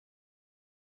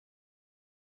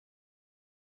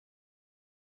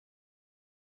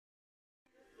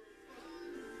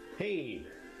Hey,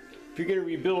 if you're going to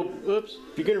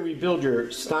rebuild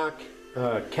your stock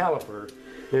caliper,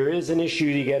 there is an issue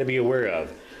you got to be aware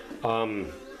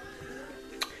of.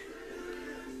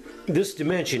 This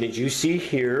dimension that you see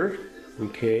here,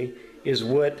 okay, is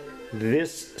what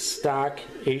this stock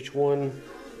H1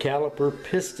 caliper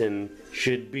piston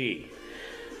should be.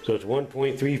 So it's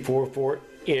 1.344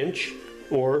 inch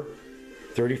or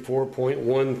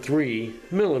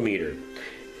 34.13 millimeter.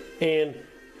 And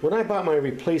when I bought my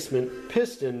replacement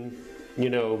piston,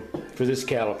 for this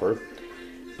caliper,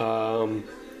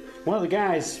 one of the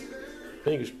guys, I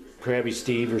think it was Krabby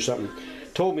Steve or something,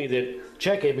 told me that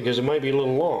check it because it might be a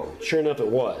little long. Sure enough, it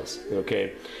was.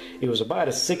 Okay, it was about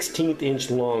a 1/16 inch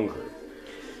longer.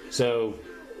 So,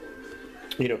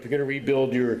 if you're going to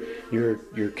rebuild your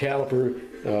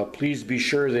caliper, please be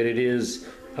sure that it is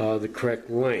the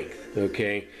correct length.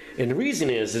 Okay, and the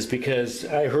reason is because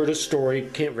I heard a story,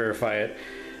 can't verify it,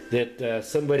 that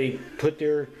somebody put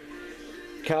their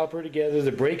caliper together,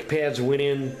 the brake pads went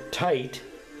in tight,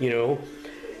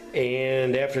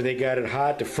 and after they got it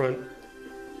hot, the front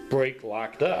brake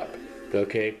locked up.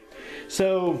 Okay,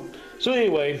 so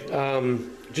anyway,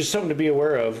 just something to be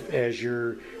aware of as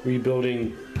you're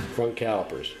rebuilding front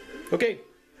calipers. Okay,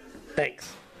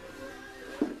 thanks.